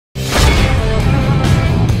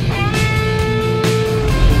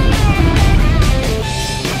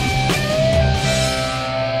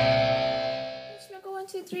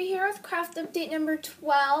craft update number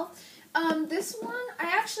 12. This one, I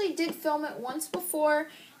actually did film it once before,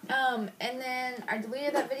 and then I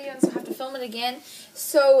deleted that video, and so I have to film it again.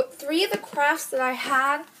 So 3 of the crafts that I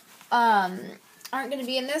had aren't going to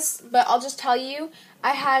be in this, but I'll just tell you.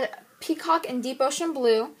 I had peacock and deep ocean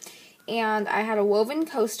blue, and I had a woven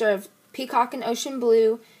coaster of peacock and ocean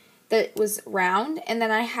blue that was round, and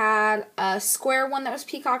then I had a square one that was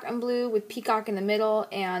peacock and blue with peacock in the middle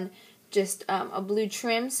and just a blue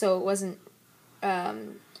trim, so it wasn't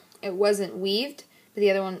weaved, but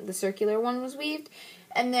the other one, the circular one, was weaved.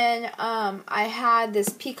 And then I had this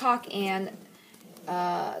peacock and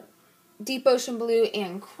deep ocean blue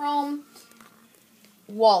and chrome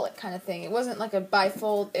wallet kind of thing. It wasn't like a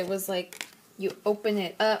bifold, it was like you open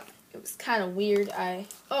it up. It was kind of weird.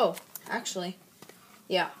 Actually,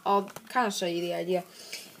 yeah, I'll kind of show you the idea.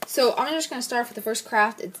 So I'm just going to start with the first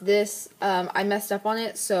craft. It's this. I messed up on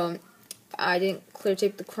it, so I didn't clear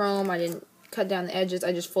tape the chrome. I didn't cut down the edges.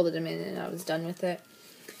 I just folded them in and I was done with it.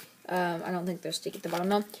 I don't think they're sticky at the bottom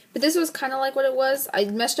though. But this was kind of like what it was. I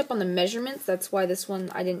messed up on the measurements. That's why this one,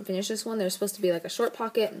 I didn't finish this one. They're supposed to be like a short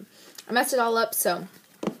pocket. And I messed it all up, so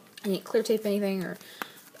I didn't clear tape anything or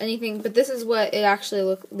anything. But this is what it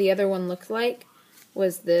actually the other one looked like.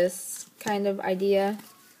 Was this kind of idea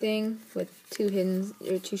thing with 2 hiddens,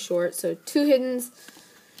 or 2 shorts. So 2 hiddens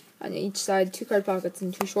on each side, 2 card pockets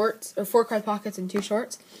and 2 shorts, or 4 card pockets and 2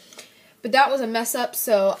 shorts. But that was a mess up,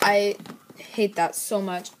 so I hate that so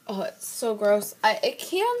much. Oh, it's so gross. It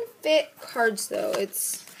can fit cards though.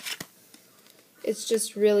 It's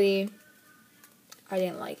just really, I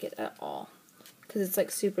didn't like it at all because it's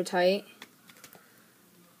like super tight.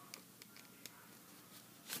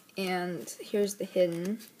 And here's the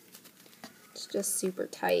hidden. It's just super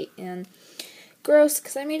tight and gross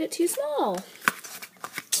because I made it too small.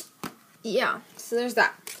 Yeah, so there's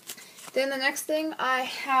that. Then the next thing I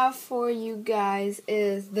have for you guys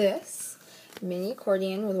is this mini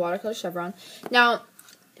accordion with watercolor chevron. Now,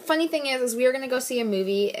 funny thing is we were going to go see a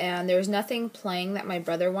movie, and there was nothing playing that my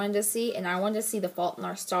brother wanted to see, and I wanted to see The Fault in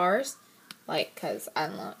Our Stars, like, because, I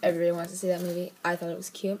don't know, everybody wants to see that movie. I thought it was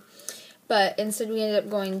cute. But instead we ended up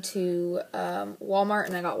going to Walmart,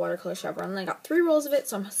 and I got watercolor chevron, and I got 3 rolls of it,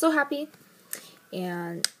 so I'm so happy.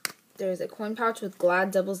 And there's a coin pouch with Glad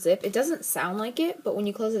double zip. It doesn't sound like it, but when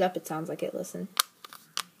you close it up, it sounds like it. Listen.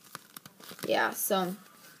 Yeah, so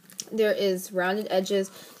there is rounded edges.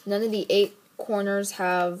 None of the 8 corners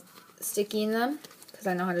have sticky in them, because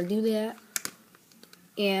I know how to do that.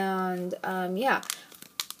 And, yeah.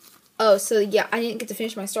 Oh, so, yeah, I didn't get to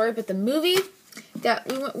finish my story, but the movie that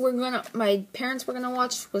my parents were gonna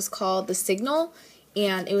watch was called The Signal,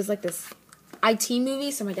 and it was like this IT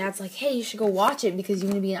movie. So my dad's like, "Hey, you should go watch it because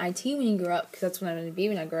you're gonna be in IT when you grow up, because that's what I'm gonna be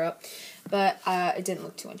when I grow up." But it didn't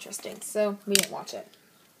look too interesting, so we didn't watch it.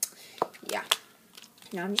 Yeah.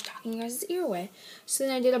 Now I'm just talking you guys' ear away. So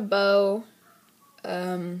then I did a bow,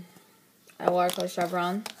 a watercolor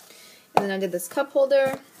chevron, and then I did this cup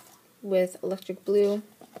holder with electric blue.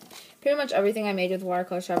 Pretty much everything I made with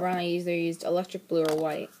watercolor chevron, I either used electric blue or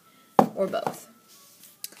white, or both.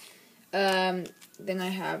 Then I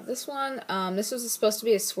have this one. This was supposed to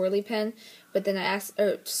be a swirly pen, but then I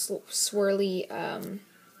swirly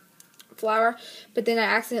flower, but then I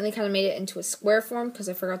accidentally kind of made it into a square form because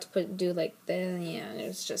I forgot to do like the, yeah, it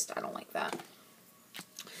was just, I don't like that.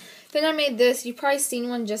 Then I made this. You've probably seen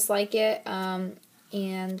one just like it, and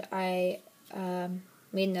I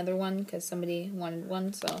made another one because somebody wanted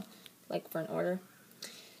one, so like for an order.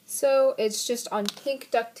 So it's just on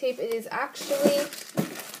pink duct tape. It is actually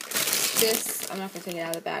this. I'm not gonna take it out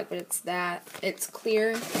of the bag, but it's that. It's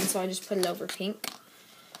clear, and so I just put it over pink.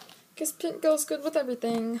 Guess pink goes good with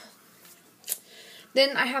everything.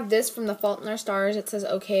 Then I have this from The Fault in Our Stars. It says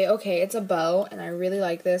okay, okay. It's a bow, and I really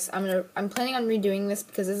like this. I'm planning on redoing this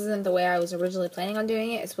because this isn't the way I was originally planning on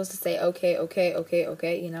doing it. It's supposed to say okay, okay, okay,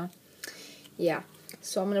 okay. You know, yeah.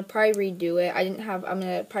 So I'm going to probably redo it. I'm going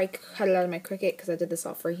to probably cut it out of my Cricut because I did this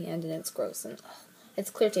all freehand and it's gross. And it's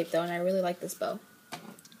clear tape though, and I really like this bow.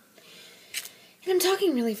 And I'm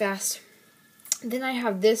talking really fast. Then I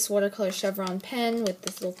have this watercolor chevron pen with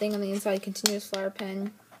this little thing on the inside, continuous flower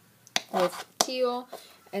pen with teal.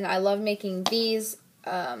 And I love making these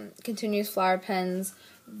continuous flower pens,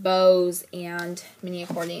 bows, and mini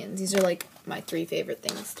accordions. These are like my 3 favorite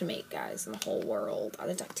things to make, guys, in the whole world out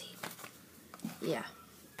of duct tape. Yeah.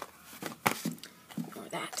 Ignore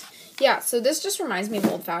that. Yeah, so this just reminds me of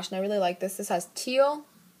Old Fashioned. I really like this. This has teal,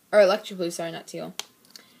 or electric blue, sorry, not teal.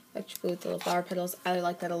 Electric blue with the little flower petals. I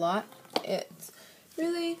like that a lot. It's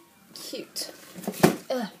really cute.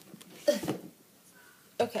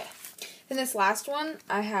 Okay. In this last one,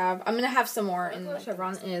 I'm going to have some more. And the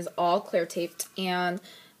chevron is all clear taped. And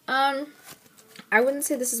I wouldn't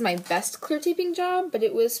say this is my best clear taping job, but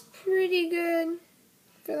it was pretty good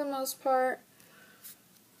for the most part.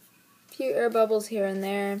 A few air bubbles here and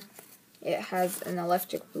there. It has an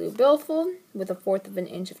electric blue billfold with 1/4 of an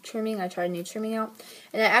inch of trimming. I tried a new trimming out.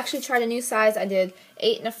 And I actually tried a new size. I did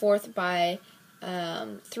 8 1/4 by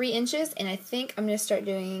 3 inches. And I think I'm going to start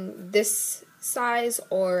doing this size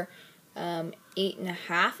or 8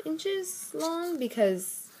 1/2 inches long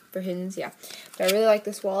because for hiddens, yeah. But I really like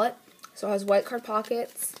this wallet. So it has white card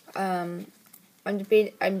pockets. I'm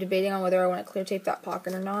debating on whether I want to clear tape that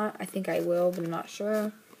pocket or not. I think I will, but I'm not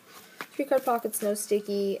sure. 3 card pockets, no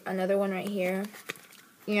sticky. Another one right here.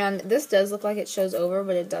 And this does look like it shows over,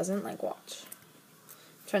 but it doesn't. Like, watch.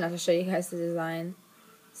 Try not to show you guys the design.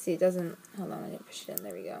 See, it doesn't. Hold on, I didn't push it in.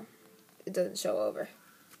 There we go. It doesn't show over.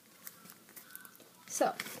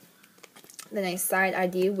 So, the nice side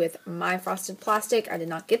ID with my frosted plastic. I did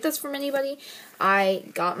not get this from anybody.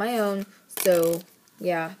 I got my own. So,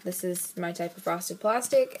 yeah, this is my type of frosted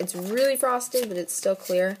plastic. It's really frosted, but it's still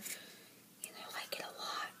clear.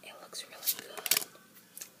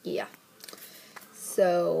 Yeah.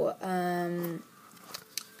 So,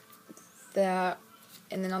 that,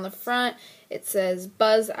 and then on the front, it says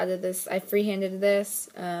Buzz out of this. I freehanded this,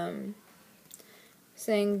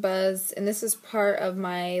 saying Buzz, and this is part of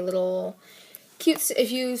my little cute,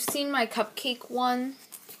 if you've seen my cupcake one,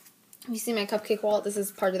 if you've seen my cupcake wallet, this is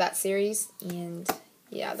part of that series, and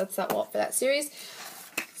yeah, that's that wallet for that series.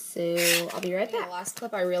 So, I'll be right back. In the last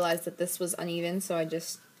clip, I realized that this was uneven, so I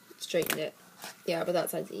just straightened it. Yeah, but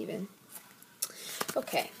that side's even.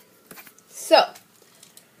 Okay. So,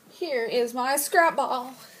 here is my scrap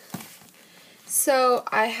ball. So,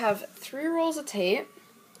 I have 3 rolls of tape.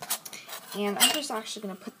 And I'm just actually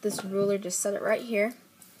going to put this ruler, just set it right here.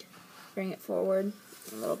 Bring it forward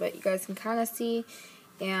a little bit. You guys can kind of see.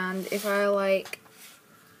 And if I, like,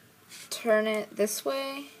 turn it this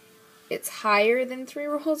way, it's higher than 3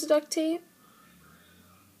 rolls of duct tape.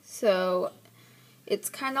 So, it's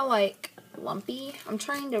kind of like lumpy. I'm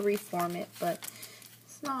trying to reform it, but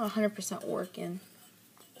it's not 100% working.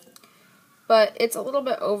 But it's a little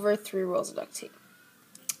bit over 3 rolls of duct tape.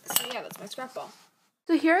 So yeah, that's my scrap ball.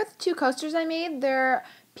 So here are the 2 coasters I made. They're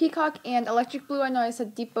peacock and electric blue. I know I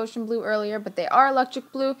said deep ocean blue earlier, but they are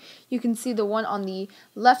electric blue. You can see the one on the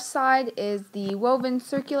left side is the woven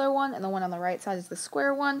circular one, and the one on the right side is the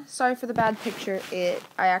square one. Sorry for the bad picture.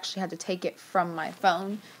 I actually had to take it from my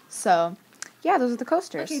phone. So yeah, those are the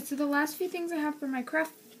coasters. Okay, so the last few things I have for my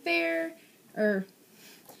craft fair, or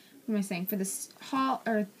what am I saying, for this haul,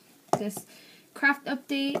 or this craft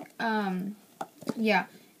update, yeah,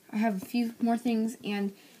 I have a few more things,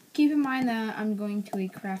 and keep in mind that I'm going to a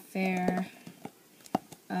craft fair,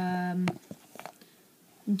 in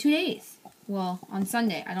 2 days. Well, on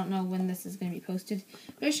Sunday. I don't know when this is going to be posted,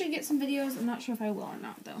 but I should get some videos. I'm not sure if I will or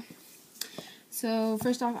not, though. So,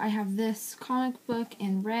 first off, I have this comic book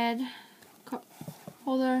in red cup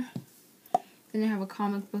holder. Then I have a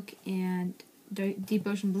comic book and deep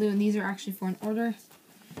ocean blue, and these are actually for an order.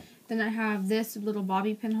 Then I have this little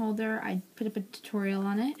bobby pin holder. I put up a tutorial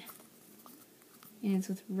on it, and it's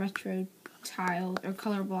with retro tiles or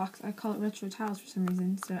color blocks. I call it retro tiles for some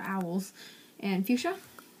reason. So owls and fuchsia.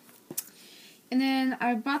 And then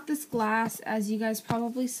I bought this glass, as you guys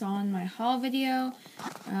probably saw in my haul video,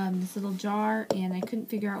 this little jar, and I couldn't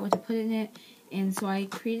figure out what to put in it. And so I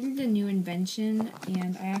created a new invention,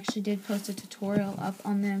 and I actually did post a tutorial up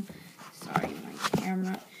on them. Sorry, my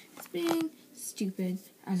camera is being stupid,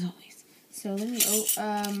 as always. So let me,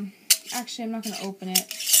 actually I'm not going to open it,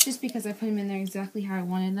 just because I put them in there exactly how I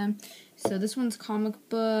wanted them. So this one's comic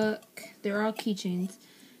book, they're all keychains.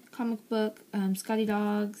 Comic book, Scotty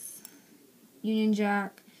Dogs, Union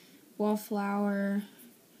Jack, Wallflower,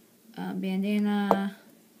 bandana,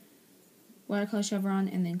 watercolor chevron,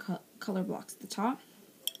 and then color blocks at the top.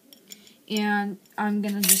 And I'm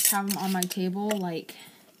going to just have them on my table like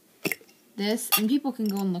this. And people can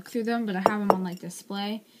go and look through them, but I have them on like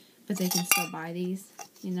display. But they can still buy these.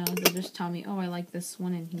 You know, they'll just tell me, oh, I like this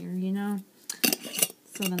one in here, you know.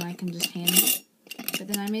 So then I can just hand it. But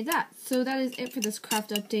then I made that. So that is it for this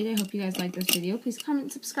craft update. I hope you guys like this video. Please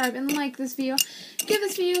comment, subscribe, and like this video. Give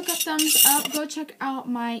this video a thumbs up. Go check out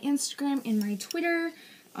my Instagram and my Twitter.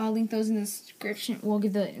 I'll link those in the description. We'll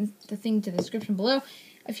give the thing to the description below.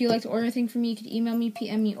 If you'd like to order anything from me, you could email me,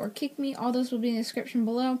 PM me, or kick me. All those will be in the description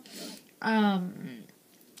below.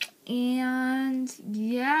 And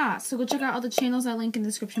yeah, so go check out all the channels I link in the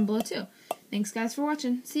description below too. Thanks guys for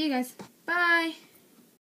watching. See you guys. Bye.